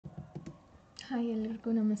Hi ಎಲ್ಲರಿಗೂ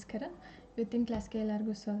ನಮಸ್ಕಾರ. ಇವತ್ತಿನ ಕ್ಲಾಸ್ಗೆ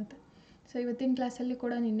ಎಲ್ಲರಿಗೂ ಸ್ವಾಗತ. ಸೊ ಇವತ್ತಿನ ಕ್ಲಾಸಲ್ಲಿ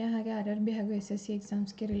ಕೂಡ ನಿನ್ನೆ ಹಾಗೆ RRB ಹಾಗೂ SSC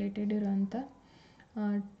ಎಕ್ಸಾಮ್ಸ್ಗೆ ರಿಲೇಟೆಡ್ ಇರೋವಂಥ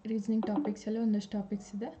ರೀಸನಿಂಗ್ ಟಾಪಿಕ್ಸಲ್ಲಿ ಒಂದಷ್ಟು ಟಾಪಿಕ್ಸ್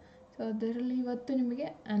ಇದೆ. ಸೊ ಅದರಲ್ಲಿ ಇವತ್ತು ನಿಮಗೆ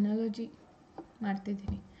ಅನಾಲಜಿ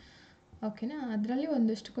ಮಾಡ್ತಿದ್ದೀನಿ, ಓಕೆನಾ. ಅದರಲ್ಲಿ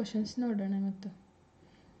ಒಂದಷ್ಟು ಕ್ವಶನ್ಸ್ ನೋಡೋಣ ಇವತ್ತು.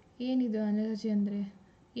 ಏನಿದು ಅನಾಲಜಿ ಅಂದರೆ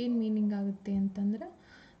ಏನು ಮೀನಿಂಗ್ ಆಗುತ್ತೆ ಅಂತಂದರೆ,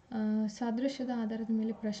 ಸಾದೃಶ್ಯದ ಆಧಾರದ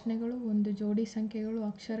ಮೇಲೆ ಪ್ರಶ್ನೆಗಳು, ಒಂದು ಜೋಡಿ ಸಂಖ್ಯೆಗಳು,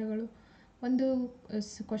 ಅಕ್ಷರಗಳು, ಒಂದು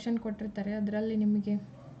ಕ್ವಶನ್ ಕೊಟ್ಟಿರ್ತಾರೆ. ಅದರಲ್ಲಿ ನಿಮಗೆ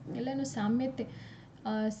ಎಲ್ಲನೂ ಸಾಮ್ಯತೆ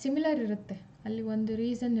ಸಿಮಿಲರ್ ಇರುತ್ತೆ. ಅಲ್ಲಿ ಒಂದು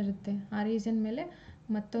ರೀಸನ್ ಇರುತ್ತೆ, ಆ ರೀಸನ್ ಮೇಲೆ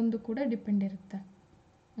ಮತ್ತೊಂದು ಕೂಡ ಡಿಪೆಂಡ್ ಇರುತ್ತೆ,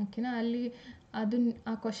 ಓಕೆನಾ. ಅಲ್ಲಿ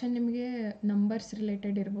ಆ ಕ್ವಶನ್ ನಿಮಗೆ ನಂಬರ್ಸ್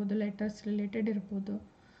ರಿಲೇಟೆಡ್ ಇರ್ಬೋದು, ಲೆಟರ್ಸ್ ರಿಲೇಟೆಡ್ ಇರ್ಬೋದು,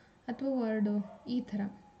 ಅಥವಾ ವರ್ಡು ಈ ಥರ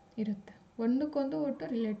ಇರುತ್ತೆ. ಒಂದಕ್ಕೊಂದು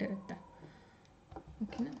ಒಟ್ಟು ರಿಲೇಟ್ ಇರುತ್ತೆ,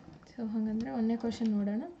 ಓಕೆನಾ. ಸೊ ಹಾಗಂದರೆ ಒಂದನೇ ಕ್ವಶನ್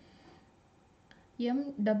ನೋಡೋಣ.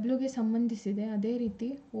 W ಗೆ ಸಂಬಂಧಿಸಿದೆ, ಅದೇ ರೀತಿ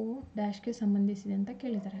O ಡ್ಯಾಶ್ಗೆ ಸಂಬಂಧಿಸಿದೆ ಅಂತ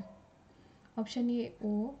ಕೇಳಿದ್ದಾರೆ. Option A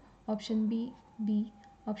O, option B B,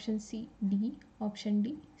 option C D, option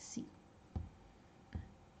D C.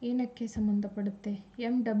 ಏನಕ್ಕೆ ಸಂಬಂಧಪಡುತ್ತೆ?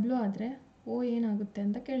 W ಆದರೆ O ಏನಾಗುತ್ತೆ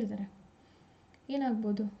ಅಂತ ಕೇಳಿದ್ದಾರೆ.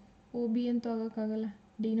 ಏನಾಗ್ಬೋದು? O B ಅಂತೂ ಆಗೋಕ್ಕಾಗಲ್ಲ,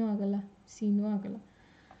 ಡಿನೂ ಆಗಲ್ಲ, ಸಿನೂ ಆಗಲ್ಲ.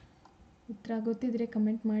 ಉತ್ತರ ಗೊತ್ತಿದ್ರೆ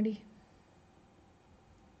ಕಮೆಂಟ್ ಮಾಡಿ.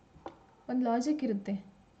 ಒಂದು ಲಾಜಿಕ್ ಇರುತ್ತೆ,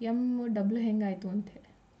 W ಹೆಂಗಾಯಿತು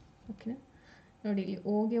ಅಂಥೇಳಿ, ಓಕೆನಾ. ನೋಡಿ, ಇಲ್ಲಿ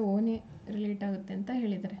ಓಗೆ ಓನೇ ರಿಲೇಟ್ ಆಗುತ್ತೆ ಅಂತ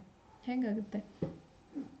ಹೇಳಿದ್ದಾರೆ. ಹೆಂಗಾಗುತ್ತೆ?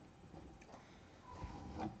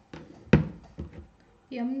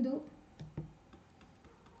 ಎಮ್ದು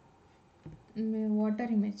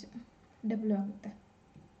ವಾಟರ್ ಇಮೇಜ್ W ಆಗುತ್ತೆ,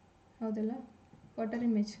 ಹೌದಲ್ಲ. ವಾಟರ್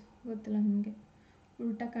ಇಮೇಜ್ ಗೊತ್ತಲ್ಲ ನಿಮಗೆ,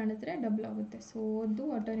 ಉಲ್ಟಾ ಕಾಣಿದ್ರೆ W ಆಗುತ್ತೆ. ಸೊ ಓದು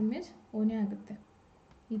ವಾಟರ್ ಇಮೇಜ್ ಓನೇ ಆಗುತ್ತೆ,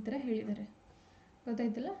 ಈ ಥರ ಹೇಳಿದ್ದಾರೆ.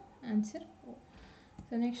 ಗೊತ್ತಾಯ್ತಲ್ಲ ಆನ್ಸರ್ ಓ.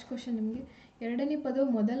 ಸೊ ನೆಕ್ಸ್ಟ್ ಕ್ವಶನ್ ನಿಮಗೆ, ಎರಡನೇ ಪದವು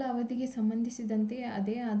ಮೊದಲ ಅವಧಿಗೆ ಸಂಬಂಧಿಸಿದಂತೆ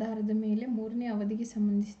ಅದೇ ಆಧಾರದ ಮೇಲೆ ಮೂರನೇ ಅವಧಿಗೆ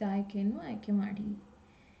ಸಂಬಂಧಿಸಿದ ಆಯ್ಕೆಯನ್ನು ಆಯ್ಕೆ ಮಾಡಿ.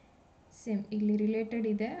 ಸೇಮ್ ಇಲ್ಲಿ ರಿಲೇಟೆಡ್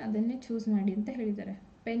ಇದೆ, ಅದನ್ನೇ ಚೂಸ್ ಮಾಡಿ ಅಂತ ಹೇಳಿದ್ದಾರೆ.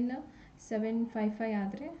 ಪೆನ್ 755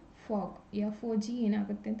 ಆದರೆ ಫಾಗ್ FOG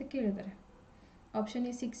ಏನಾಗುತ್ತೆ ಅಂತ ಕೇಳಿದ್ದಾರೆ. Option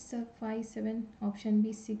A 657, option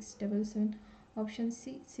B 677, option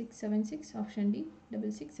C 676, option D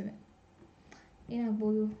 667.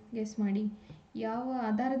 ಏನಾಗ್ಬೋದು ಗೆಸ್ ಮಾಡಿ. ಯಾವ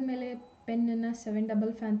ಆಧಾರದ ಮೇಲೆ ಪೆನ್ನನ್ನು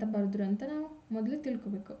 755 ಅಂತ ಬರೆದ್ರು ಅಂತ ನಾವು ಮೊದಲು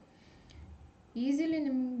ತಿಳ್ಕೊಬೇಕು. ಈಸಿಲಿ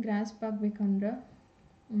ನಿಮ್ಗೆ ಗ್ರಾಸ್ಪ್ ಆಗಬೇಕಂದ್ರೆ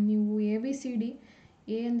ನೀವು ABCD,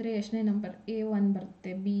 ಎ ಅಂದರೆ ಎಷ್ಟನೇ ನಂಬರ್, A1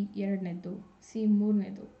 ಬರುತ್ತೆ, B 2ನೇದು, C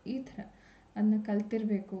 3ನೇದು, ಈ ಥರ ಅದನ್ನ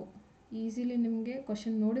ಕಲ್ತಿರಬೇಕು. ಈಸಿಲಿ ನಿಮಗೆ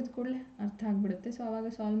ಕ್ವಶನ್ ನೋಡಿದ ಕೂಡಲೇ ಅರ್ಥ ಆಗಿಬಿಡುತ್ತೆ. ಸೊ ಆವಾಗ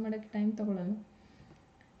ಸಾಲ್ವ್ ಮಾಡೋಕ್ಕೆ ಟೈಮ್ ತೊಗೊಳ್ಳೋಣ,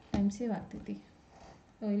 ಟೈಮ್ ಸೇವ್ ಆಗ್ತೈತಿ.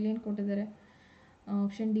 ಸೊ ಇಲ್ಲೇನು ಕೊಟ್ಟಿದ್ದಾರೆ,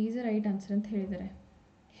 option D is right answer ಅಂತ ಹೇಳಿದ್ದಾರೆ.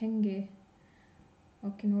 ಹೇಗೆ?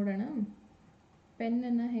 ಓಕೆ ನೋಡೋಣ.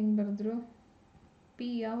 ಪೆನ್ನನ್ನು ಹೆಂಗೆ ಬರೆದ್ರು? P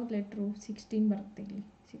ಯಾವ್ದು ಲೆಟ್ರು? 16 ಬರುತ್ತೆ ಇಲ್ಲಿ,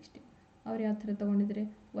 16. ಅವ್ರು ಯಾವ ಥರ ತೊಗೊಂಡಿದ್ದಾರೆ?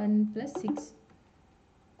 1 + 6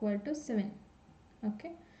 = 7, ಓಕೆ.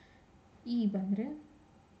 E ಬಂದರೆ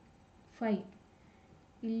 5,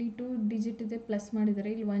 ಇಲ್ಲಿ 2 ಡಿಜಿಟ್ ಇದೆ, ಪ್ಲಸ್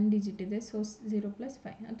ಮಾಡಿದ್ದಾರೆ, ಇಲ್ಲಿ 1 ಡಿಜಿಟ್ ಇದೆ, ಸೊ 0 +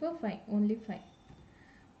 5 ಅಥವಾ 5, ಓನ್ಲಿ 5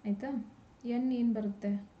 ಆಯಿತಾ. N ಏನು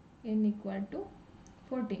ಬರುತ್ತೆ? N =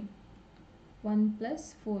 14, 1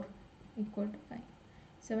 + 4 = 5,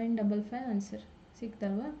 755 answer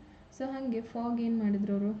ಸಿಕ್ತಲ್ವಾ. ಸೊ ಹಾಗೆ ಫಾಗ್ ಏನು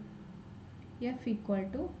ಮಾಡಿದ್ರು ಅವರು? F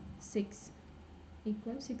 = 6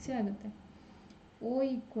 6 ಆಗುತ್ತೆ. O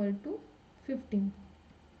 = 15,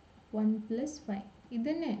 1 + 5,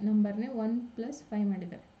 ಇದನ್ನೇ ನಂಬರ್ನೇ 1 + 5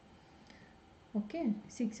 ಮಾಡಿದ್ದಾರೆ, ಓಕೆ.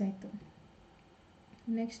 6 ಆಯಿತು.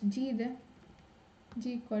 ನೆಕ್ಸ್ಟ್ G ಇದೆ,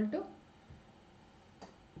 G =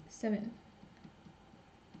 7,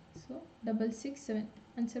 ಸೊ 667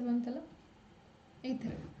 ಆನ್ಸರ್ ಬಂತಲ್ಲ. ಈ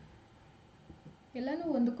ಥರ ಎಲ್ಲನೂ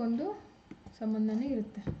ಒಂದಕ್ಕೊಂದು ಸಂಬಂಧನೇ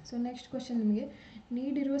ಇರುತ್ತೆ. ಸೊ ನೆಕ್ಸ್ಟ್ ಕ್ವಶನ್ ನಿಮಗೆ,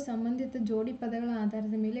 ನೀಡಿರುವ ಸಂಬಂಧಿತ ಜೋಡಿ ಪದಗಳ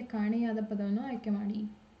ಆಧಾರದ ಮೇಲೆ ಕಾಣೆಯಾದ ಪದವನ್ನು ಆಯ್ಕೆ ಮಾಡಿ.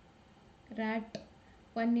 ರ್ಯಾಟ್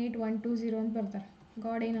 18120 ಅಂತ ಬರ್ತಾರೆ.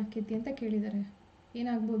 ಗಾಡ್ ಏನು ಆಕೈತಿ ಅಂತ ಕೇಳಿದ್ದಾರೆ.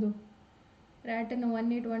 ಏನಾಗ್ಬೋದು? ರ್ಯಾಟನ್ನು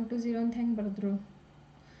 18120 ಅಂತ ಹೆಂಗೆ ಬರೆದ್ರು?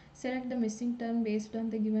 Select the missing term based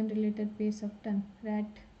on the given related phase of turn.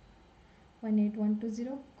 Rat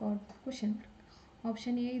 18120 god question mark.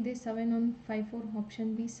 Option A ಇದೆ 7154, option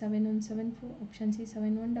B 7174, option C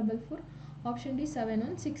 7144, option D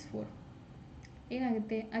 7164.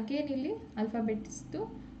 ಏನಾಗುತ್ತೆ? ಅಗೇನ್ ಇಲ್ಲಿ ಆಲ್ಫಾಬೆಟ್ಸ್ದು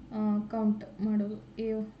ಕೌಂಟ್ ಮಾಡೋದು. A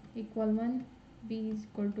 = 1, B =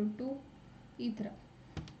 2, ಈ ಥರ.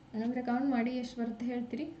 ಅಂದರೆ ಕೌಂಟ್ ಮಾಡಿ ಎಷ್ಟು ಬರುತ್ತೆ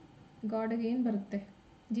ಹೇಳ್ತೀರಿ? ಗಾಡ್ಗೆ ಏನು ಬರುತ್ತೆ?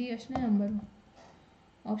 G ಎಷ್ಟನೇ number?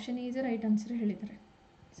 Option A is right answer ಹೇಳಿದ್ದಾರೆ.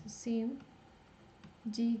 So same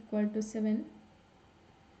G = 7,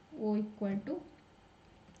 O =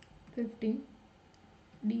 15,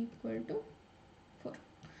 D = 4.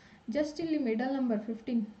 Just ಇಲ್ಲಿ ಮಿಡಲ್ ನಂಬರ್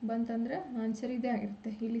 15 ಬಂತಂದರೆ ಆನ್ಸರ್ ಇದೇ ಆಗಿರುತ್ತೆ.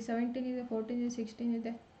 ಇಲ್ಲಿ 17 ಇದೆ, 14 ಇದೆ, 16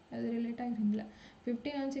 ಇದೆ, ಅದು ರಿಲೇಟ್ ಆಗಿರೋಂಗಿಲ್ಲ.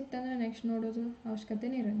 15 ಸಿಕ್ತಂದರೆ ನೆಕ್ಸ್ಟ್ ನೋಡೋದು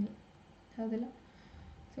ಅವಶ್ಯಕತೆನೇ ಇರೋಂಗಿಲ್ಲ, ಹೌದಲ್ಲ?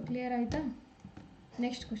 ಸೊ ಕ್ಲಿಯರ್ ಆಯಿತಾ?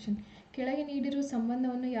 ನೆಕ್ಸ್ಟ್ ಕ್ವಶನ್, ಕೆಳಗೆ ನೀಡಿರುವ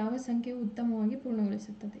ಸಂಬಂಧವನ್ನು ಯಾವ ಸಂಖ್ಯೆಯು ಉತ್ತಮವಾಗಿ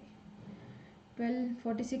ಪೂರ್ಣಗೊಳಿಸುತ್ತದೆ? 12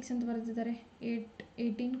 46 ಅಂತ ಬರೆದಿದ್ದಾರೆ, 8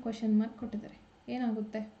 18 ಕ್ವಶನ್ ಮಾರ್ಕ್ ಕೊಟ್ಟಿದ್ದಾರೆ.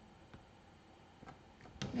 ಏನಾಗುತ್ತೆ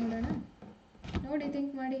ನೋಡೋಣ. ನೋಡಿ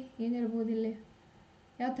ಥಿಂಕ್ ಮಾಡಿ, ಏನಿರ್ಬೋದು ಇಲ್ಲಿ,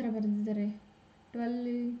 ಯಾವ ಥರ ಬರೆದಿದ್ದಾರೆ?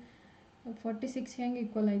 12 46 ಹೆಂಗೆ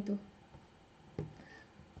ಈಕ್ವಲ್ ಆಯಿತು?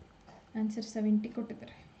 ಆನ್ಸರ್ 70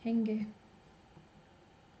 ಕೊಟ್ಟಿದ್ದಾರೆ. ಹೆಂಗೆ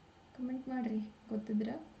ಕಮೆಂಟ್ ಮಾಡಿರಿ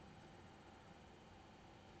ಗೊತ್ತಿದ್ರೆ.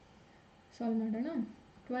 ಸಾಲ್ವ್ ಮಾಡೋಣ.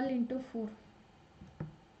 12 × 4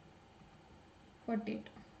 48,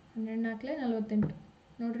 12 × 4 48.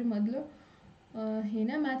 ನೋಡಿರಿ, ಮೊದಲು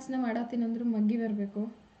ಏನೇ ಮ್ಯಾಥ್ಸ್ನ ಮಾಡತ್ತೀನಂದ್ರೂ ಮಗ್ಗಿ ಬರಬೇಕು,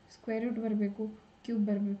 ಸ್ಕ್ವೇರ್ ರೂಟ್ ಬರಬೇಕು, ಕ್ಯೂಬ್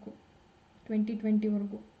ಬರಬೇಕು,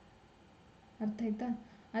 20 ಅರ್ಥ ಆಯ್ತಾ?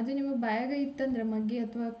 ಅದು ನಿಮಗೆ ಬಾಯಾಗ ಇತ್ತಂದ್ರೆ ಮಗ್ಗಿ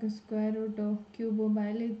ಅಥವಾ ಸ್ಕ್ವೇರ್ ರೂಟು ಕ್ಯೂಬು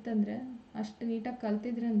ಬಾಯಲ್ಲೇ ಇತ್ತಂದರೆ ಅಷ್ಟು ನೀಟಾಗಿ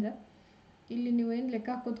ಕಲ್ತಿದ್ರಿ ಅಂದ್ರೆ ಇಲ್ಲಿ ನೀವೇನು ಲೆಕ್ಕ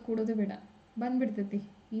ಹಾಕೋದು ಕೂಡೋದು ಬೇಡ, ಬಂದುಬಿಡ್ತೈತಿ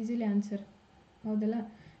ಈಸಿಲಿ ಆನ್ಸರ್, ಹೌದಲ್ಲ?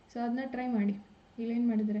 ಸೊ ಅದನ್ನ ಟ್ರೈ ಮಾಡಿ. ಇಲ್ಲೇನು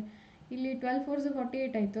ಮಾಡಿದರೆ, ಇಲ್ಲಿ 12 4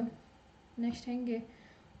 48 ಆಯಿತು. ನೆಕ್ಸ್ಟ್ ಹೆಂಗೆ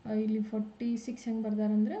ಇಲ್ಲಿ 46 ಹೆಂಗೆ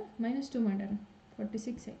ಬರ್ದಾರಂದ್ರೆ -2 ಮಾಡ್ಯಾರ,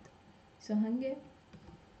 46 ಆಯಿತು. ಸೊ ಹಾಗೆ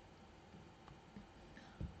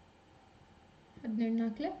 18 ×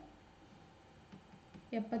 4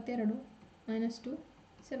 72 -2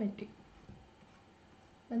 70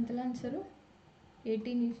 ಬಂತಲ್ಲ answer.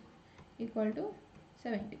 18 =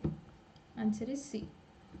 70. Answer is C.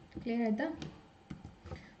 Clear ಆಯಿತಾ?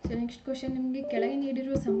 ಸೊ ನೆಕ್ಸ್ಟ್ ಕ್ವಶನ್, ನಿಮಗೆ ಕೆಳಗೆ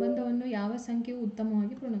ನೀಡಿರುವ ಸಂಬಂಧವನ್ನು ಯಾವ ಸಂಖ್ಯೆಯು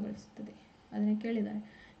ಉತ್ತಮವಾಗಿ ಪೂರ್ಣಗೊಳಿಸುತ್ತದೆ? ಅದನ್ನು ಕೇಳಿದ್ದಾರೆ.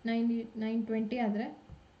 9 20 ಆದರೆ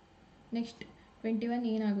ನೆಕ್ಸ್ಟ್ 21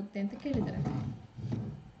 ಏನಾಗುತ್ತೆ ಅಂತ ಕೇಳಿದ್ದಾರೆ.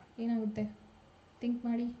 ಏನಾಗುತ್ತೆ ಥಿಂಕ್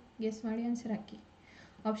ಮಾಡಿ, ಗೆಸ್ ಮಾಡಿ, ಆನ್ಸರ್ ಹಾಕಿ.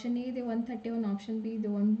 ಆಪ್ಷನ್ ಎ ಇದೆ 131, ಆಪ್ಷನ್ ಬಿ ಇದೆ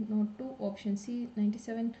 102, option C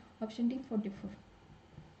 97, option D 44.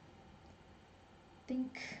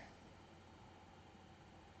 Think.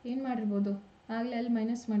 ಏನು ಮಾಡಿರ್ಬೋದು? ಆಗಲೇ ಅಲ್ಲಿ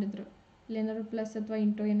ಮೈನಸ್ ಮಾಡಿದ್ರು, ಇಲ್ಲಿ ಏನಾದ್ರು ಪ್ಲಸ್ ಅಥವಾ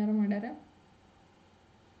ಇಂಟು ಏನಾರು ಮಾಡ್ಯಾರ?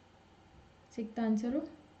 ಸಿಕ್ತಾ ಆನ್ಸರು?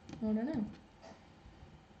 ನೋಡೋಣ.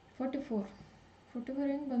 44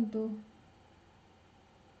 ಹೆಂಗೆ ಬಂತು?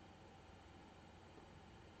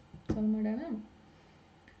 ಸಾಲ್ವ್ ಮಾಡೋಣ.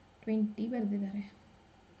 20 ಬರೆದಿದ್ದಾರೆ.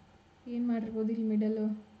 ಏನು ಮಾಡಿರ್ಬೋದು ಇಲ್ಲಿ ಮಿಡಲು?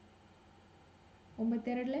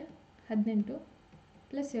 9 2 18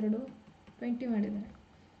 +2 20 ಮಾಡಿದ್ದಾರೆ.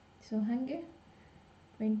 ಸೊ ಹಾಗೆ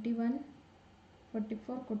 21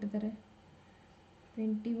 44 ಕೊಟ್ಟಿದ್ದಾರೆ.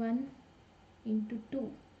 21 × 2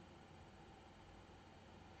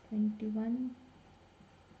 21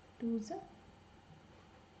 2s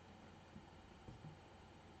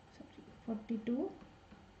 42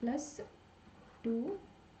 + 2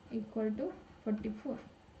 = 44.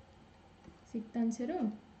 ಸಿಕ್ತ ಆನ್ಸರು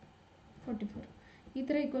 44. ಈ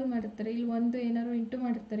ಥರ ಈಕ್ವಲ್ ಮಾಡಿರ್ತಾರೆ. ಇಲ್ಲಿ ಒಂದು ಏನಾದ್ರು ಇಂಟು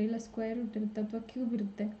ಮಾಡಿರ್ತಾರೆ, ಇಲ್ಲ ಸ್ಕ್ವೇರ್ ರೂಟ್ ಇರುತ್ತೆ ಅಥವಾ ಕ್ಯೂಬ್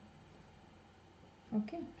ಇರುತ್ತೆ.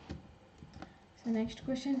 ಓಕೆ. ಸೊ ನೆಕ್ಸ್ಟ್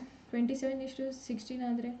ಕ್ವಶನ್, 27 = 16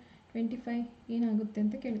 ಆದರೆ 25 ಏನಾಗುತ್ತೆ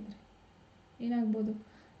ಅಂತ ಕೇಳಿದ್ದಾರೆ. ಏನಾಗ್ಬೋದು?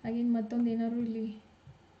 ಹಾಗೇನು ಮತ್ತೊಂದು ಏನಾದ್ರು ಇಲ್ಲಿ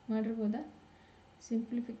ಮಾಡಿರ್ಬೋದಾ?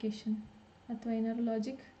 ಸಿಂಪ್ಲಿಫಿಕೇಶನ್ ಅಥವಾ ಏನಾದ್ರು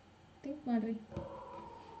ಲಾಜಿಕ್ ಥಿಂಕ್ ಮಾಡಿರಿ.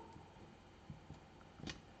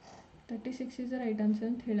 36 ಇಸ್ ದ ರೈಟ್ ಆನ್ಸರ್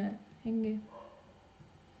ಅಂತ ಹೇಳ್ಯಾರ. ಹೆಂಗೆ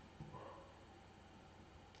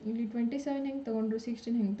ಇಲ್ಲಿ 27 ಹೆಂಗೆ ತೊಗೊಂಡ್ರು,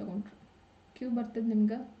 16 ಹೆಂಗೆ ತೊಗೊಂಡ್ರು? ಕ್ಯೂಬ್ ಬರ್ತದೆ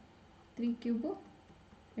ನಿಮ್ಗೆ, 3 ×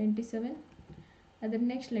 27. ಅದ್ರ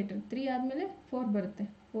ನೆಕ್ಸ್ಟ್ ಲೆಟರ್ 3 ಆದಮೇಲೆ 4 ಬರುತ್ತೆ,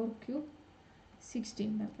 4 ×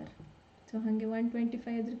 16 ಬರ್ತಾರೆ. ಸೊ ಹಾಗೆ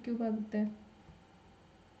 125 ಅದ್ರ ಕ್ಯೂಬ್ ಆಗುತ್ತೆ.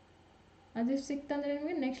 ಅದು ಸಿಕ್ತಂದ್ರೆ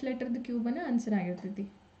ನಿಮಗೆ ನೆಕ್ಸ್ಟ್ ಲೆಟರ್ದು ಕ್ಯೂಬನ್ನು ಆನ್ಸರ್ ಆಗಿರ್ತೈತಿ,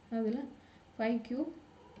 ಹೌದಲ್ಲ? 5 ×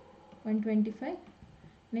 125.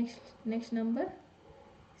 Next number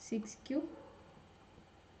 6 ×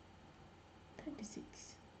 36.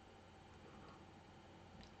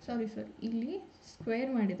 ಸಾರಿ ಇಲ್ಲಿ ಸ್ಕ್ವೇರ್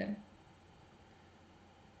ಮಾಡಿದ್ದಾರೆ.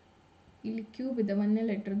 ಇಲ್ಲಿ ಕ್ಯೂಬ್ ಇದೆ, 1ನೇ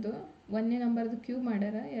ಲೆಟ್ರದ್ದು 1ನೇ ನಂಬರ್ದು ಕ್ಯೂಬ್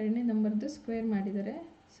ಮಾಡ್ಯಾರ, 2ನೇ ನಂಬರ್ದು ಸ್ಕ್ವೇರ್ ಮಾಡಿದ್ದಾರೆ.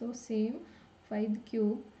 So same 5 ×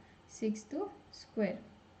 6 square.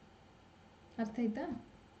 ಅರ್ಥ ಆಯ್ತಾ?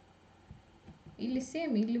 ಇಲ್ಲಿ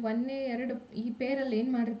ಸೇಮ್ ಇಲ್ಲಿ 1 2 ಈ ಪೇರಲ್ಲಿ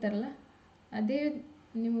ಏನು ಮಾಡಿರ್ತಾರಲ್ಲ ಅದೇ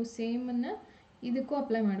ನೀವು ಸೇಮನ್ನು ಇದಕ್ಕೂ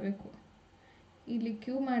ಅಪ್ಲೈ ಮಾಡಬೇಕು. ಇಲ್ಲಿ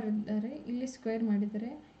ಕ್ಯೂಬ್ ಮಾಡಿದ್ದಾರೆ, ಇಲ್ಲಿ ಸ್ಕ್ವೇರ್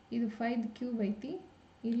ಮಾಡಿದ್ದಾರೆ. ಇದು 5 ಕ್ಯೂಬ್ ಐತಿ,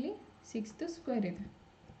 ಇಲ್ಲಿ 6 ಸ್ಕ್ವೇರ್ ಇದೆ.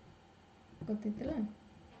 ಗೊತ್ತೈತಲ್ಲ?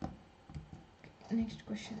 ನೆಕ್ಸ್ಟ್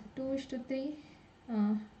ಕ್ವಶನ್, 2:3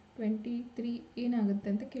 23 ಏನಾಗುತ್ತೆ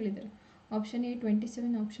ಅಂತ ಕೇಳಿದ್ದಾರೆ. Option A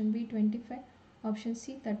 27, option B 25, option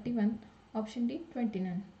C 31, option D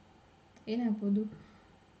 29. ಏನಾಗ್ಬೋದು?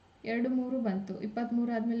 2 3 ಬಂತು,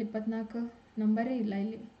 23 ಆದಮೇಲೆ 24 ನಂಬರೇ ಇಲ್ಲ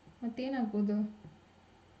ಇಲ್ಲಿ. ಮತ್ತೇನಾಗ್ಬೋದು?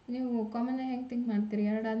 ನೀವು ಕಾಮನ್ನಾಗಿ ಹೆಂಗೆ ಥಿಂಕ್ ಮಾಡ್ತೀರಿ?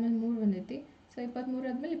 2 ಆದಮೇಲೆ 3 ಬಂದೈತಿ, ಸೊ 23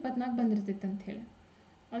 ಆದಮೇಲೆ 24 ಬಂದಿರ್ತೈತೆ ಅಂತ ಹೇಳಿ.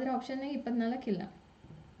 ಆದರೆ ಆಪ್ಷನ್ನಾಗ 24 ಇಲ್ಲ.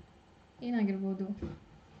 ಏನಾಗಿರ್ಬೋದು?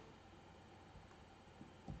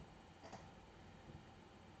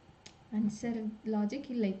 ಆನ್ಸರ್ ಲಾಜಿಕ್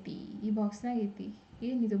ಇಲ್ಲ ಐತಿ, ಈ ಬಾಕ್ಸ್ನಾಗ ಐತಿ.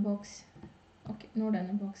 ಏನಿದು ಬಾಕ್ಸ್? ಓಕೆ, ನೋಡೋಣ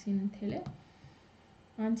ಬಾಕ್ಸ್ ಏನಂತ ಹೇಳಿ.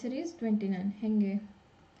 Answer is 29. ಹೆಂಗೆ?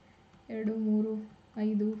 2, 3,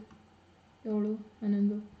 5, 7,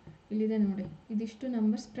 11 ಇಲ್ಲಿದೆ ನೋಡಿ. ಇದಿಷ್ಟು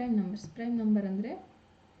numbers prime numbers. Prime number ಅಂದರೆ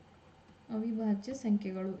ಅವಿಭಾಜ್ಯ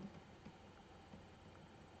ಸಂಖ್ಯೆಗಳು.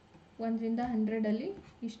 1ರಿಂದ 100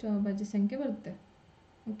 ಇಷ್ಟು ಅವಿಭಾಜ್ಯ ಸಂಖ್ಯೆ ಬರುತ್ತೆ.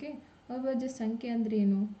 ಓಕೆ, ಅವಿಭಾಜ್ಯ ಸಂಖ್ಯೆ ಅಂದರೆ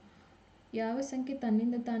ಏನು? ಯಾವ ಸಂಖ್ಯೆ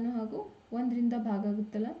ತನ್ನಿಂದ ತಾನು ಹಾಗೂ 1ರಿಂದ ಭಾಗ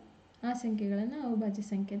ಆಗುತ್ತಲ್ಲ ಆ ಸಂಖ್ಯೆಗಳನ್ನು ಅವಿಭಾಜ್ಯ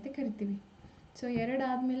ಸಂಖ್ಯೆ ಅಂತ ಕರಿತೀವಿ. ಸೊ 2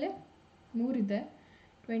 ಆದಮೇಲೆ 3 ಇದೆ,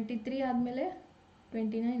 23 ಆದಮೇಲೆ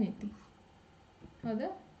 29 ಐತಿ. ಹೌದಾ?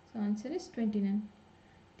 So answer is 29.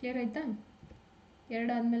 ಕ್ಲಿಯರ್ ಆಯಿತಾ?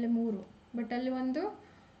 2 ಆದಮೇಲೆ 3, ಬಟ್ ಅಲ್ಲಿ ಒಂದು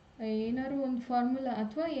ಏನಾದ್ರು ಒಂದು ಫಾರ್ಮುಲಾ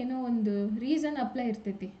ಅಥವಾ ಏನೋ ಒಂದು ರೀಸನ್ ಅಪ್ಲೈ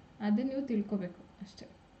ಇರ್ತೈತಿ, ಅದನ್ನು ನೀವು ತಿಳ್ಕೊಬೇಕು ಅಷ್ಟೇ.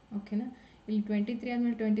 ಓಕೆನಾ? ಇಲ್ಲಿ 23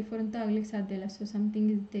 ಆದಮೇಲೆ 24 ಅಂತ ಆಗ್ಲಿಕ್ಕೆ ಸಾಧ್ಯ ಇಲ್ಲ. So something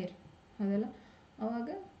is there. ಹೌದಲ್ಲ? ಆವಾಗ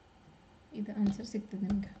ಇದು ಆನ್ಸರ್ ಸಿಗ್ತದೆ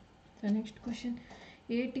ನಿಮ್ಗೆ. So next question.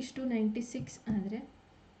 8:96 ಆದರೆ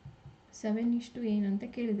 7 ಏನು ಅಂತ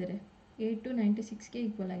ಕೇಳಿದ್ದಾರೆ. 8 96ಗೆ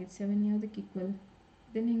ಈಕ್ವಲ್ ಆಗಿದೆ. 7 ಯಾವುದಕ್ಕೆ ಈಕ್ವಲ್?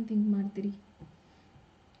 ಇದನ್ನು ಹೆಂಗೆ ಥಿಂಕ್ ಮಾಡ್ತೀರಿ?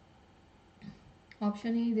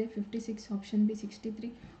 ಆಪ್ಷನ್ ಎ ಇದೆ 56, option B 63,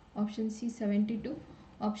 option C 72,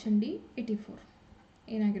 option D 84.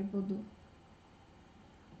 ಏನಾಗಿರ್ಬೋದು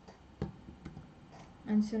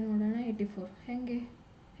answer? ನೋಡೋಣ. 84 ಹೆಂಗೆ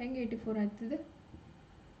 84 ಆಗ್ತಿದೆ?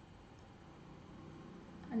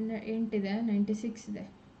 8 ಇದೆ, 96 ಇದೆ.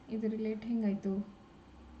 ಇದು ರಿಲೇಟ್ ಹೆಂಗಾಯಿತು?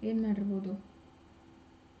 ಏನು ಮಾಡಿರ್ಬೋದು?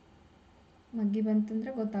 ಮಗ್ಗಿ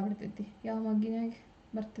ಬಂತಂದ್ರೆ ಗೊತ್ತಾಗ್ಬಿಡ್ತೈತಿ. ಯಾವ ಮಗ್ಗಿನಾಗ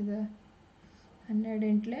ಬರ್ತದೆ? 12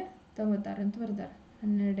 8 96 ಅಂತ ಬರ್ದಾರೆ.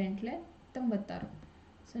 12 8 96.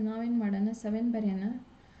 ಸೊ ನಾವೇನು ಮಾಡೋಣ? 7 ಬರೆಯೋಣ.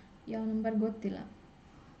 ಯಾವ ನಂಬರ್ ಗೊತ್ತಿಲ್ಲ.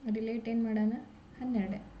 ರಿಲೇಟ್ ಏನು ಮಾಡೋಣ?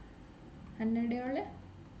 12 7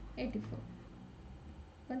 84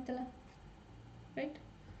 ಬಂತಲ್ಲ, ರೈಟ್?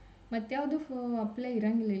 ಮತ್ಯಾವುದು ಅಪ್ಲೈ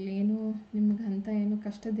ಇರೋಂಗಿಲ್ಲ ಇಲ್ಲಿ. ಏನು ನಿಮ್ಗೆ ಅಂತ ಏನು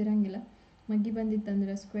ಕಷ್ಟದಿರೋಂಗಿಲ್ಲ. ಮಗ್ಗಿ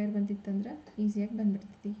ಬಂದಿತ್ತಂದ್ರೆ, ಸ್ಕ್ವೇರ್ ಬಂದಿತ್ತಂದ್ರೆ ಈಸಿಯಾಗಿ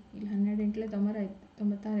ಬಂದುಬಿಡ್ತೈತಿ. ಇಲ್ಲಿ 12 8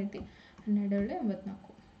 96 ಐತಿ, 12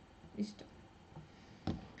 84 ಇಷ್ಟು.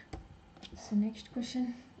 So next question.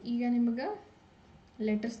 ಈಗ ನಿಮ್ಗೆ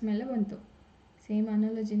ಲೆಟರ್ಸ್ ಮೇಲೆ ಬಂತು. ಸೇಮ್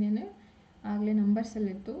ಅನಾಲಜಿನೇ ಆಗಲೇ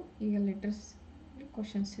ನಂಬರ್ಸಲ್ಲಿತ್ತು, ಈಗ ಲೆಟರ್ಸ್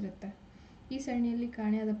ಕ್ವಶನ್ಸ್ ಇರುತ್ತೆ. ಈ ಸರಣಿಯಲ್ಲಿ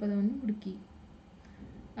ಕಾಣೆಯಾದ ಪದವನ್ನು ಹುಡುಕಿ.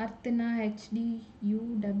 ಅರ್ಥನ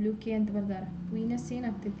HDUWK ಅಂತ ಬರ್ದಾರ. ವೀನಸ್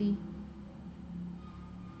ಏನಾಗ್ತೈತಿ?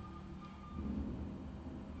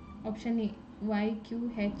 Option A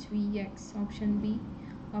YQHVX, option B,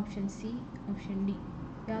 option C, option D.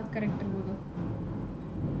 ಯಾವ್ದು ಕರೆಕ್ಟ್ ಇರ್ಬೋದು?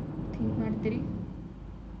 ಥಿಂಕ್ ಮಾಡ್ತೀರಿ?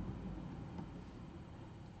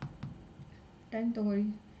 ಟೈಮ್ ತೊಗೊಳ್ಳಿ,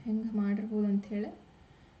 ಹೆಂಗೆ ಮಾಡಿರ್ಬೋದು ಅಂಥೇಳಿ.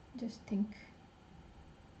 Just think.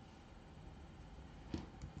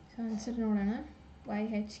 ಸೊ ಆನ್ಸರ್ ನೋಡೋಣ.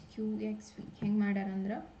 YHQXV ಹೆಂಗೆ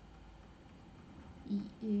ಮಾಡ್ಯಾರಂದ್ರೆ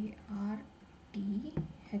EARTH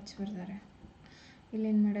ಬರ್ದಾರೆ.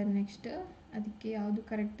 ಇಲ್ಲೇನು ಮಾಡ್ಯಾರ? ನೆಕ್ಸ್ಟ್ ಅದಕ್ಕೆ ಯಾವುದು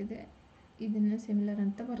ಕರೆಕ್ಟ್ ಇದೆ ಇದನ್ನು ಸಿಮಿಲರ್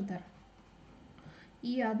ಅಂತ ಬರ್ದಾರೆ.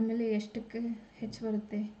 ಇ ಆದಮೇಲೆ ಎಷ್ಟಕ್ಕೆ ಹೆಚ್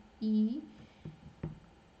ಬರುತ್ತೆ?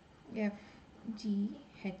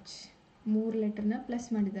 EFGH 3 ಲೆಟರ್ನ ಪ್ಲಸ್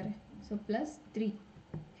ಮಾಡಿದ್ದಾರೆ. ಸೊ +3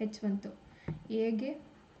 ಹೆಚ್ ಬಂತು. ಎಗೆ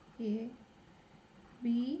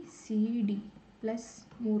ABCD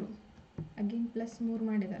 +3 ಅಗೇನ್ +3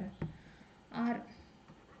 ಮಾಡಿದ್ದಾರೆ.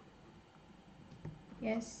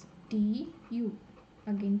 RSTU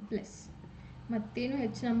again plus. ಮತ್ತೇನು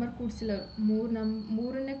ಹೆಚ್ಚು ನಂಬರ್ ಕೂಡಿಸಿಲ್ಲ,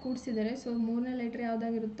 3 ಕೂಡಿಸಿದ್ದಾರೆ. ಸೊ 3ನೇ ಲೆಟ್ರ್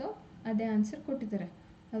ಯಾವುದಾಗಿರುತ್ತೋ ಅದೇ ಆನ್ಸರ್ ಕೊಟ್ಟಿದ್ದಾರೆ.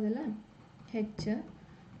 ಹೌದಲ್ಲ?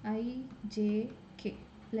 HIJK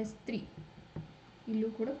 +3, ಇಲ್ಲೂ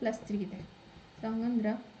ಕೂಡ +3 ಇದೆ. ಸೊ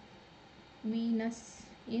ಹಂಗಂದ್ರೆ ವೀನಸ್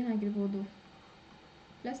ಏನಾಗಿರ್ಬೋದು?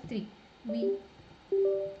 +3.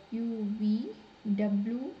 VUVWWXY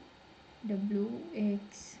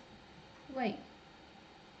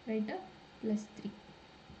ರೈಟಾ? +3.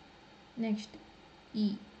 ನೆಕ್ಸ್ಟ್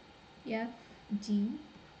EFGH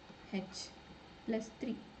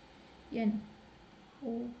 +3, NOPQ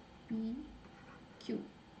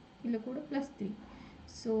ಇಲ್ಲೂ ಕೂಡ +3.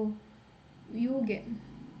 ಸೊ ಯುಗೆ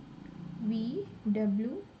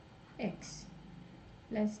VWX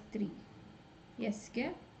 +3, ಎಸ್ಗೆ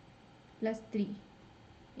 +3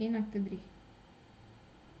 ಏನಾಗ್ತದ್ರಿ?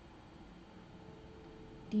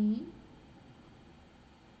 TUV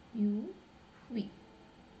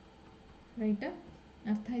ರೈಟಾ?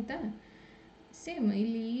 ಅರ್ಥ ಆಯ್ತಾ? ಸೇಮ್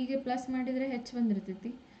ಇಲ್ಲಿ ಈಗ ಪ್ಲಸ್ ಮಾಡಿದರೆ ಹೆಚ್ಚು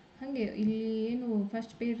ಬಂದಿರ್ತೈತಿ. ಹಾಗೆ ಇಲ್ಲಿ ಏನು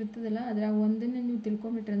ಫಸ್ಟ್ ಪೇರ್ ಇರ್ತದಲ್ಲ ಅದ್ರಾಗ ಒಂದನ್ನು ನೀವು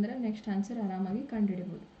ತಿಳ್ಕೊಂಬಿಟ್ರೆ ಅಂದ್ರೆ ನೆಕ್ಸ್ಟ್ ಆನ್ಸರ್ ಆರಾಮಾಗಿ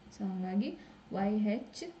ಕಂಡುಹಿಡಿಬೋದು. ಸೊ ಹಾಗಾಗಿ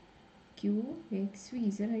YHQXV Q X V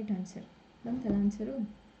is right answer. ಬಂತಲ್ಲ ಆನ್ಸರು.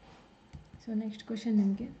 ಸೊ ನೆಕ್ಸ್ಟ್ ಕ್ವಶನ್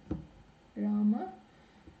ನಿಮಗೆ,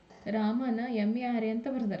 ರಾಮನ MARA ಅಂತ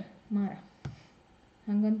ಬರ್ದಾರೆ, ಮಾರ.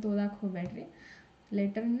 ಹಂಗಂತ ಓದಕ್ಕೆ ಹೋಗ್ಬೇಡ್ರಿ,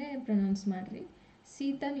 ಲೆಟರ್ನೇ ಪ್ರೊನೌನ್ಸ್ ಮಾಡಿರಿ.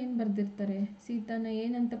 ಸೀತಾನ ಏನು ಬರ್ದಿರ್ತಾರೆ, ಸೀತಾನ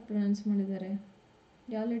ಏನಂತ ಪ್ರೊನೌನ್ಸ್ ಮಾಡಿದ್ದಾರೆ,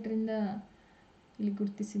 ಯಾವ ಲೆಟ್ರಿಂದ ಇಲ್ಲಿ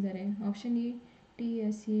ಗುರುತಿಸಿದ್ದಾರೆ? Option A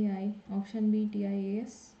TSAI, option B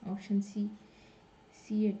TIAS, option C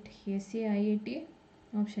CAT SAIAT,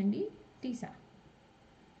 option D TISA.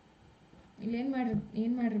 ಇಲ್ಲಿ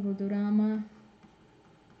ಏನು ಮಾಡಿರ್ಬೋದು? ರಾಮ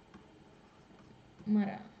ಮರ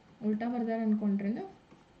ಉಲ್ಟಾ ಬರ್ದಾರ ಅಂದ್ಕೊಂಡ್ರೇನು?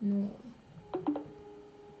 ನೋ,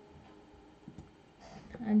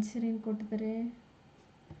 ಆನ್ಸರ್ ಏನು ಕೊಟ್ಟಿದ್ದಾರೆ?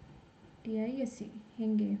 TISC.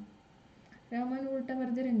 ಹೇಗೆ? ರಾಮನ ಉಲ್ಟಾ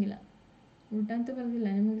ಬರ್ದಿರಂಗಿಲ್ಲ, ಉಲ್ಟಾ ಅಂತ ಬರ್ದಿಲ್ಲ.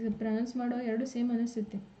 ನಿಮಗೆ ಪ್ರೊನೌನ್ಸ್ ಮಾಡೋ ಎರಡು ಸೇಮ್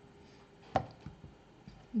ಅನಿಸುತ್ತೆ,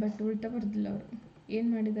 ಬಟ್ ಉಲ್ಟಾ ಬರ್ದಿಲ್ಲ. ಅವರು ಏನು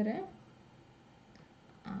ಮಾಡಿದ್ದಾರೆ?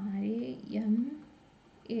 RAMA,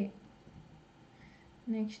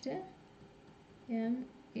 ನೆಕ್ಸ್ಟ್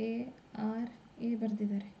MARA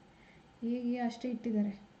ಬರ್ದಿದ್ದಾರೆ. ಎಗೆ ಅಷ್ಟೇ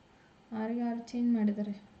ಇಟ್ಟಿದ್ದಾರೆ, ಆರ್ಗೆ ಆರ್ ಚೇಂಜ್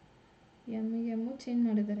ಮಾಡಿದ್ದಾರೆ, ಎಮ್ಮು ಚೇಂಜ್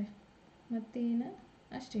ಮಾಡಿದ್ದಾರೆ, ಮತ್ತು ಏನು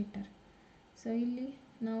ಅಷ್ಟೇ ಇಟ್ಟಾರೆ. ಸೊ ಇಲ್ಲಿ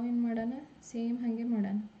ನಾವೇನು ಮಾಡೋಣ? ಸೇಮ್ ಹಾಗೆ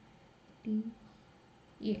ಮಾಡೋಣ.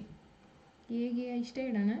 ಎಗೆ ಇಷ್ಟೇ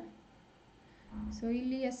ಇಡೋಣ. ಸೊ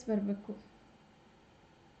ಇಲ್ಲಿ ಎಸ್ ಬರಬೇಕು,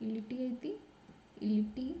 ಇಲ್ಲಿ ಟಿ ಐತಿ, ಇಲ್ಲಿ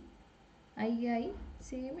ಟಿ, ಐಗೆ ಐ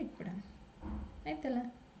ಸೇಮ್ ಇಟ್ಬಿಡೋಣ. ಆಯ್ತಲ್ಲ,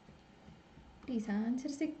 TISA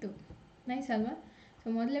ಆನ್ಸರ್ ಸಿಕ್ತು. ನೈಸ್ ಅಲ್ವಾ? ಸೊ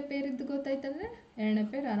ಮೊದಲೇ ಪೇರಿದ್ದು ಗೊತ್ತಾಯ್ತಂದರೆ ಎರಡನೇ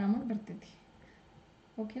ಪೇರ್ ಆರಾಮಾಗಿ ಬರ್ತೈತಿ.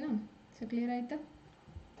 ಓಕೆನಾ? ಸೊ ಕ್ಲಿಯರ್ ಆಯಿತಾ?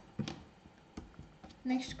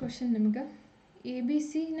 ನೆಕ್ಸ್ಟ್ ಕ್ವಶನ್ ನಿಮ್ಗೆ,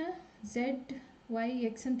 ABCನ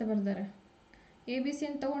ZYX ಅಂತ ಬರ್ದಾರೆ. ABC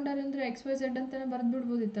ಅಂತ ತೊಗೊಂಡಾರೆ ಅಂದರೆ XYZ ಅಂತಲೇ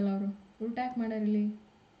ಬರೆದ್ಬಿಡ್ಬೋದಿತ್ತಲ್ಲ ಅವರು, ಉಲ್ಟಾ ಯಾಕೆ ಮಾಡ್ಯಾರಿಲ್ಲಿ?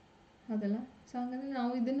 ಹೌದಲ್ಲ? ಸೊ ಹಂಗಂದ್ರೆ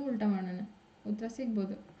ನಾವು ಇದನ್ನು ಉಲ್ಟಾ ಮಾಡೋಣ, ಉತ್ತರ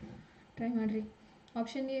ಸಿಗ್ಬೋದು. ಟ್ರೈ ಮಾಡಿರಿ.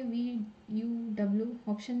 Option A VUW,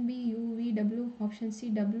 option B UVW, option C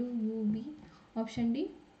WUV, option D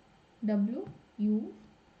WVU.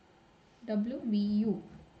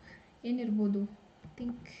 ಏನಿರ್ಬೋದು?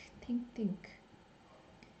 ಥಿಂಕ್.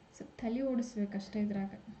 ಸೊ ತಲೆ ಓಡಿಸ್ಬೇಕಷ್ಟೇ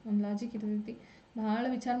ಇದ್ರಾಗ, ಒಂದು ಲಾಜಿಕ್ ಇರ್ತೈತಿ. ಭಾಳ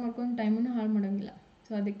ವಿಚಾರ ಮಾಡ್ಕೊಂಡು ಟೈಮನ್ನು ಹಾಳು ಮಾಡೋಂಗಿಲ್ಲ.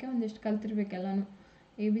 ಸೊ ಅದಕ್ಕೆ ಒಂದಿಷ್ಟು ಕಲ್ತಿರ್ಬೇಕು ಎಲ್ಲನೂ.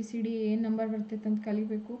 ABCD ಏನು ನಂಬರ್ ಬರ್ತೈತೆ ಅಂತ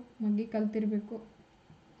ಕಲಿಬೇಕು, ಮಗ್ಗಿ ಕಲ್ತಿರ್ಬೇಕು.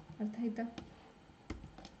 ಅರ್ಥ ಆಯ್ತಾ?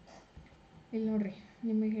 ಇಲ್ಲಿ ನೋಡ್ರಿ,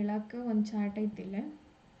 ನಿಮಗೆ ಹೇಳಕ್ಕೆ ಒಂದು ಚಾರ್ಟ್ ಐತಿ ಇಲ್ಲೇ.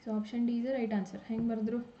 So option D is right answer. ಹೆಂಗೆ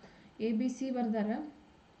ಬರೆದ್ರು? ABC ಬರ್ದಾರ,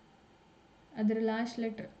 ಅದರ last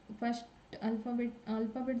letter, first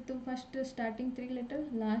ಆಲ್ಫಾಬೆಟ್ದು first starting 3 letter,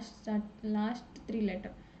 last 3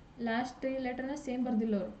 letter, last 3 ಲೆಟರ್ನ same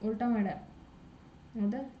ಬರ್ದಿಲ್ಲ ಅವರು, ಉಲ್ಟಾ ಮಾಡ್ಯಾರ.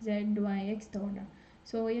 ಹೌದಾ? ZYX ತೊಗೊಂಡ್ರ.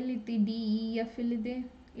 ಸೊ ಎಲ್ಲಿತ್ತು? DEF ಇಲ್ಲಿದೆ,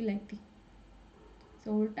 ಇಲ್ಲ ಐತಿ. ಸೊ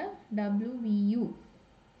ಉಲ್ಟಾ WVU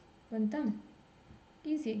ಬಂತ?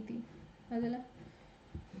 ಈಸಿ ಐತಿ, ಹೌದಲ್ಲ?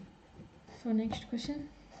 ಸೊ ನೆಕ್ಸ್ಟ್ ಕ್ವಶನ್,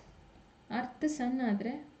 ಅರ್ಥ ಸಣ್ಣ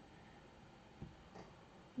ಆದರೆ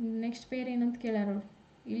ನೆಕ್ಸ್ಟ್ ಪೇರ್ ಏನಂತ ಕೇಳ್ಯಾರ ಅವರು.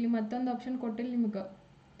 ಇಲ್ಲಿ ಮತ್ತೊಂದು ಆಪ್ಷನ್ ಕೊಟ್ಟಿಲ್ಲ ನಿಮ್ಗೆ,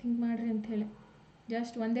 ಥಿಂಕ್ ಮಾಡಿರಿ ಅಂಥೇಳಿ.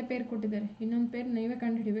 ಜಸ್ಟ್ ಒಂದೇ ಪೇರ್ ಕೊಟ್ಟಿದ್ದಾರೆ, ಇನ್ನೊಂದು ಪೇರ್ ನೀವೇ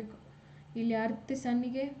ಕಂಡುಹಿಡಿಬೇಕು. ಇಲ್ಲಿ ಅರ್ಥ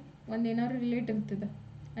ಸಣ್ಣಿಗೆ ಒಂದು ಏನಾದ್ರು ರಿಲೇಟ್ ಇರ್ತದೆ,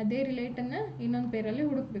 ಅದೇ ರಿಲೇಟನ್ನು ಇನ್ನೊಂದು ಪೇರಲ್ಲಿ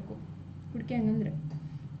ಹುಡುಕಬೇಕು. ಹುಡುಕಿ ಹಂಗಂದ್ರೆ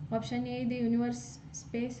ಆಪ್ಷನ್ ಎ ಇದೆ universe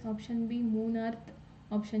space, option B Moon earth,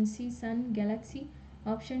 option C ಸನ್ Galaxy,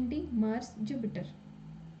 option D Mars Jupiter.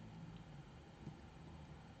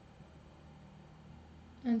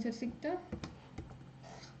 Answer ಸಿಕ್ತಾ?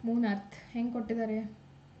 Moon earth. ಹೆಂಗೆ ಕೊಟ್ಟಿದ್ದಾರೆ?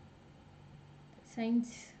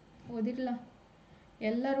 ಸೈನ್ಸ್ ಓದಿರಲ್ಲ,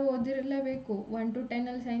 ಎಲ್ಲರೂ ಓದಿರಲೇಬೇಕು. 1 to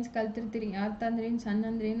 10 ಸೈನ್ಸ್ ಕಲ್ತಿರ್ತೀರಿ. ಅರ್ಥ ಅಂದ್ರೇನು, ಸಣ್ಣ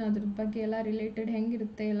ಅಂದ್ರೇನು, ಅದ್ರ ಬಗ್ಗೆ ಎಲ್ಲ ರಿಲೇಟೆಡ್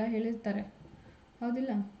ಹೆಂಗಿರುತ್ತೆ ಎಲ್ಲ ಹೇಳಿರ್ತಾರೆ,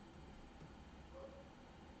 ಹೌದಿಲ್ಲ?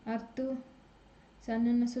 ಅರ್ತು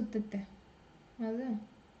ಸಣ್ಣನ್ನು ಸುತ್ತುತ್ತೆ, ಹೌದಾ?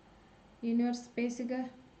 ಯೂನಿವರ್ಸ್ ಸ್ಪೇಸಿಗೆ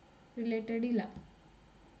ರಿಲೇಟೆಡ್ ಇಲ್ಲ.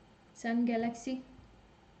 ಸನ್ Galaxy,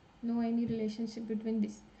 no any relationship between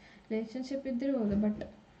this. Relationship ಇದ್ದಿರ್ಬೋದು, but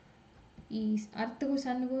ಈ ಅರ್ಥಗೂ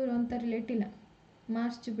ಸನ್ನಿಗೂ ಇರುವಂಥ ರಿಲೇಟ್ ಇಲ್ಲ.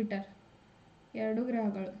 ಮಾರ್ಸ್ ಜುಪಿಟರ್ ಎರಡು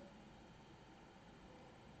ಗ್ರಹಗಳು.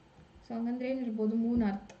 ಸೊ ಹಂಗಂದ್ರೆ ಏನಿರ್ಬೋದು? Moon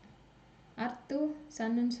earth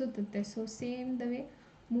ಸನ್ನನ್ನು ಸುತ್ತುತ್ತೆ. So same the way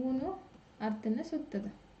moon ಅರ್ಥನ್ನು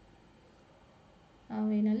ಸುತ್ತದೆ. ಆ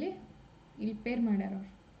ವೇನಲ್ಲಿ ಇಲ್ಲಿ ಪೇರ್ ಮಾಡ್ಯಾರ ಅವರು.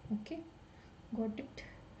 Okay, goat it.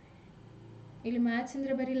 ಇಲ್ಲಿ ಮ್ಯಾಥ್ಸ್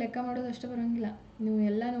ಅಂದರೆ ಬರೀ ಲೆಕ್ಕ ಮಾಡೋದು ಅಷ್ಟೇ ಬರೋಂಗಿಲ್ಲ. ನೀವು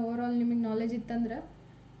ಎಲ್ಲನೂ ಓವರ್ ಆಲ್ ನಿಮಗೆ ನಾಲೆಜ್ ಇತ್ತಂದ್ರೆ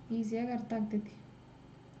ಈಸಿಯಾಗಿ ಅರ್ಥ ಆಗ್ತೈತಿ.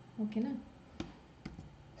 ಓಕೆನಾ?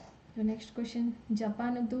 ನೆಕ್ಸ್ಟ್ ಕ್ವಶನ್,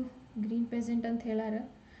 ಜಪಾನದ್ದು ಗ್ರೀನ್ ಪೆಸೆಂಟ್ ಅಂತ ಹೇಳಾರ,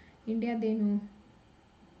 ಇಂಡಿಯಾದೇನು?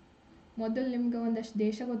 ಮೊದಲು ನಿಮ್ಗೆ ಒಂದಷ್ಟು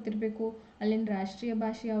ದೇಶ ಗೊತ್ತಿರಬೇಕು. ಅಲ್ಲಿನ ರಾಷ್ಟ್ರೀಯ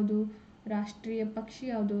ಭಾಷೆ ಯಾವುದು, ರಾಷ್ಟ್ರೀಯ ಪಕ್ಷಿ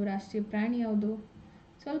ಯಾವುದು, ರಾಷ್ಟ್ರೀಯ ಪ್ರಾಣಿ ಯಾವುದು,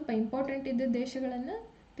 ಸ್ವಲ್ಪ ಇಂಪಾರ್ಟೆಂಟ್ ಇದ್ದ ದೇಶಗಳನ್ನು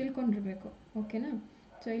ತಿಳ್ಕೊಂಡಿರ್ಬೇಕು. ಓಕೆನಾ?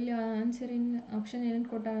 ಸೊ ಇಲ್ಲಿ ಆನ್ಸರ್ ಇನ್ ಆಪ್ಷನ್ ಏನೇನು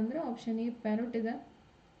ಕೊಟ್ಟಾರ ಅಂದರೆ ಆಪ್ಷನ್ ಎ ಪ್ಯಾರೋಟ್ ಇದೆ,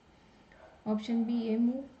 option B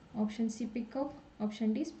emu, option C peacock,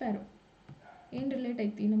 option D sparrow. ಏನು ರಿಲೇಟ್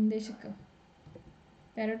ಐತಿ ನಮ್ಮ ದೇಶಕ್ಕೆ?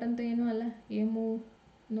 ಪ್ಯಾರೋಟ್ ಅಂತ ಏನೂ ಅಲ್ಲ, ಎಮು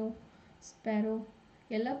ನೋ, ಸ್ಪ್ಯಾರೋ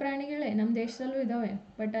ಎಲ್ಲ ಪ್ರಾಣಿಗಳೇ ನಮ್ಮ ದೇಶದಲ್ಲೂ ಇದ್ದಾವೆ,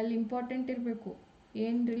 ಬಟ್ ಅಲ್ಲಿ ಇಂಪಾರ್ಟೆಂಟ್ ಇರಬೇಕು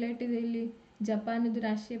ಏನು ರಿಲೇಟ್ ಇದೆ ಇಲ್ಲಿ. ಜಪಾನದ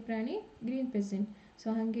ರಾಷ್ಟ್ರೀಯ ಪ್ರಾಣಿ ಗ್ರೀನ್ ಪೆಸೆಂಟ್. ಸೊ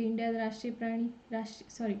ಹಾಗೆ ಇಂಡಿಯಾದ ರಾಷ್ಟ್ರೀಯ ಪ್ರಾಣಿ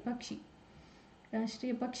ಪಕ್ಷಿ,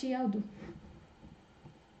 ರಾಷ್ಟ್ರೀಯ ಪಕ್ಷಿ ಯಾವುದು?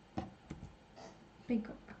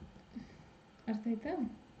 ಪಿಕಾಕ್. ಅರ್ಥ ಆಯ್ತಾ?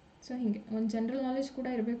 ಸೊ ಹೀಗೆ ಒಂದು ಜನರಲ್ ನಾಲೆಜ್ ಕೂಡ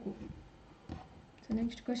ಇರಬೇಕು. ಸೊ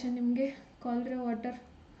ನೆಕ್ಸ್ಟ್ ಕ್ವಶನ್ ನಿಮಗೆ ಕಾಲ್ರಾ ವಾಟರ್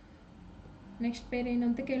ನೆಕ್ಸ್ಟ್ ಪೇರ್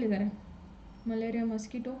ಏನಂತ ಕೇಳಿದ್ದಾರೆ. Malaria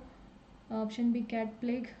mosquito, option B cat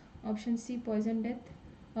plague, option C Poisson death,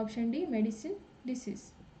 option D medicine disease.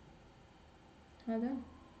 ಹೌದಾ?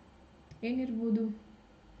 ಏನಿರ್ಬೋದು?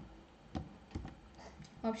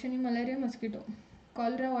 Option E malaria mosquito.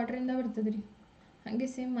 Cholera ವಾಟ್ರಿಂದ ಬರ್ತದೆ ರೀ, ಹಾಗೆ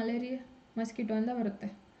ಸೇಮ್ ಮಲೇರಿಯಾ ಮಸ್ಕಿಟೋ ಅಂತ ಬರುತ್ತೆ.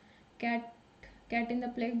 ಕ್ಯಾಟಿಂದ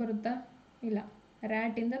ಪ್ಲೇಗ್ ಬರುತ್ತಾ? ಇಲ್ಲ.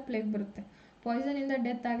 ರ್ಯಾಟಿಂದ ಪ್ಲೇಗ್ ಬರುತ್ತೆ. ಪಾಯ್ಸನಿಂದ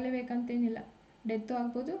ಡೆತ್ ಆಗಲೇಬೇಕಂತೇನಿಲ್ಲ, ಡೆತ್ತು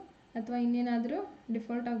ಆಗ್ಬೋದು ಅಥವಾ ಇನ್ನೇನಾದರೂ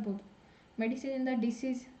ಡಿಫಾಲ್ಟ್ ಆಗ್ಬೋದು. ಮೆಡಿಸಿನಿಂದ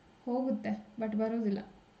ಡಿಸೀಸ್ ಹೋಗುತ್ತೆ ಬಟ್ ಬರೋದಿಲ್ಲ,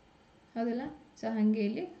 ಹೌದಲ್ಲ? ಸೊ ಹಾಗೆ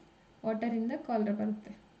ಇಲ್ಲಿ ವಾಟರಿಂದ ಕಾಲ್ರಾ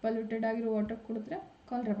ಬರುತ್ತೆ. ಪೊಲ್ಯೂಟೆಡ್ ಆಗಿರೋ ವಾಟರ್ ಕುಡಿದ್ರೆ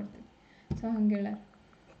ಕಾಲ್ರಾ ಬರ್ತದೆ. ಸೊ ಹಂಗೆ ಹೇಳಾರ.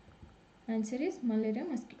 Answer is malaria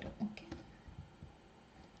mosquito. Okay.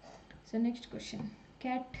 So next question,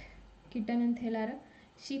 cat kitten ಅಂತ ಹೇಳಾರ,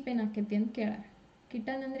 ಶೀಪ್ ಏನು ಆಕೈತಿ ಅಂತ ಕೇಳಾರ.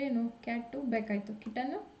 ಕಿಟನ್ ಅಂದ್ರೆ ಏನು? ಕ್ಯಾಟು ಬೇಕಾಯ್ತು,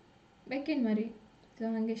 ಕಿಟನ್ನು ಬೆಕ್ಕಿನ ಮರಿ. ಸೊ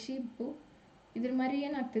ಹಾಗೆ ಶೀಪು ಇದ್ರ ಮರಿ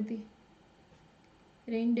ಏನಾಗ್ತೈತಿ?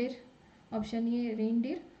 ರೇನ್ಡೀರ್. Option A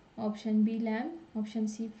ರೇನ್ಡೀರ್, option B Lam, option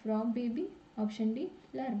C frog baby, option D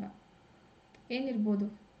larva. ಏನಿರ್ಬೋದು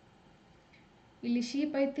ಇಲ್ಲಿ?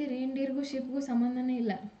 ಶೀಪ್ ಐತಿ, ರೇನ್ಡೀರ್ಗೂ ಶೀಪ್ಗೂ ಸಂಬಂಧನೇ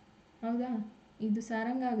ಇಲ್ಲ, ಹೌದಾ? ಇದು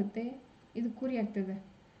ಸಾರಂಗ ಆಗುತ್ತೆ, ಇದು ಕುರಿ ಆಗ್ತದೆ.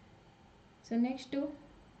 So next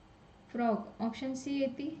frog, option C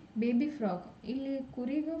ಐತಿ ಬೇಬಿ ಫ್ರಾಗ್. ಇಲ್ಲಿ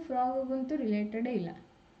ಕುರಿಗೂ ಫ್ರಾಗಂತೂ ರಿಲೇಟೆಡೇ ಇಲ್ಲ,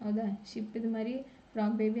 ಹೌದಾ? ಶಿಪ್ಪಿದ ಮರಿ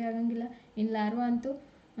ಫ್ರಾಗ್ ಬೇಬಿ ಆಗಂಗಿಲ್ಲ. ಇನ್ನು ಲಾರ್ವಾ ಅಂತೂ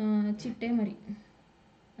ಚಿಟ್ಟೆ ಮರಿ,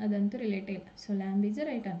 ಅದಂತೂ ರಿಲೇಟೇ ಇಲ್ಲ. So Lam is the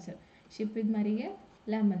right answer. ಶಿಪ್ಪಿದ ಮರಿಗೆ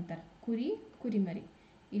ಲ್ಯಾಮ್ ಅಂತಾರೆ, ಕುರಿ ಮರಿ.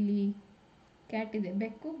 ಇಲ್ಲಿ ಕ್ಯಾಟ್ ಇದೆ,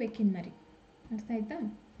 ಬೆಕ್ಕಿನ ಮರಿ. ಅರ್ಥ ಆಯ್ತಾ?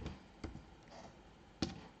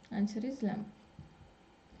 Answer is Lam.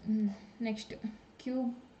 Next,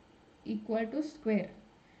 cube equal to square,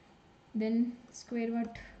 then square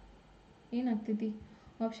what ಏನಾಗ್ತೈತಿ?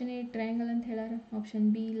 ಆಪ್ಷನ್ ಎ ಟ್ರಯಾಂಗಲ್ ಅಂತ ಹೇಳಾರ, option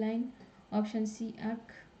B line, option C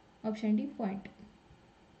arc, option D point.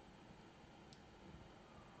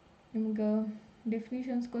 ನಿಮ್ಗೆ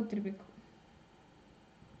ಡೆಫಿನಿಷನ್ಸ್ ಗೊತ್ತಿರಬೇಕು.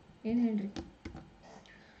 ಏನು ಹೇಳ್ರಿ?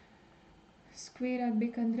 ಸ್ಕ್ವೇರ್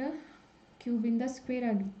ಆಗಬೇಕಂದ್ರೆ ಕ್ಯೂಬಿಂದ ಸ್ಕ್ವೇರ್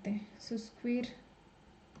ಆಗುತ್ತೆ. So square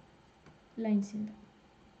ಲೈನ್ಸಿಂದ.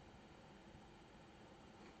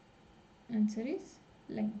 Answer is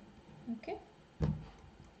line. Okay.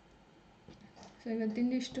 So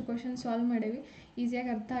ಇವತ್ತಿಂದ ಇಷ್ಟು ಕ್ವಶನ್ ಸಾಲ್ವ್ ಮಾಡೇವಿ. ಈಸಿಯಾಗಿ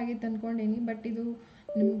ಅರ್ಥ ಆಗಿತ್ತು ಅಂದ್ಕೊಂಡೇನಿ, ಬಟ್ ಇದು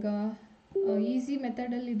ನಿಮ್ಗೆ ಈಸಿ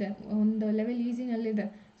ಮೆಥಡಲ್ಲಿದೆ, ಒಂದು ಲೆವೆಲ್ ಈಸಿನಲ್ಲಿದೆ.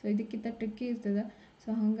 ಸೊ ಇದಕ್ಕಿಂತ ಟ್ರಿಕ್ಕಿ ಇರ್ತದೆ. ಸೊ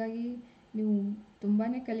ಹಾಗಾಗಿ ನೀವು ತುಂಬಾ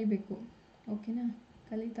ಕಲಿಬೇಕು, ಓಕೆನಾ?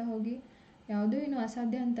 ಕಲಿತಾ ಹೋಗಿ, ಯಾವುದೂ ಏನು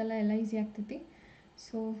ಅಸಾಧ್ಯ ಅಂತಲ್ಲ, ಎಲ್ಲ ಈಸಿ ಆಗ್ತೈತಿ.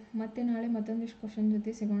 ಸೊ ಮತ್ತೆ ನಾಳೆ ಮತ್ತೊಂದಿಷ್ಟು ಕ್ವಶನ್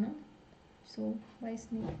ಜೊತೆ ಸಿಗೋಣ. ಸೊ ಬೈ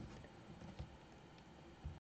ಸ್ನೇಹಿತರೆ.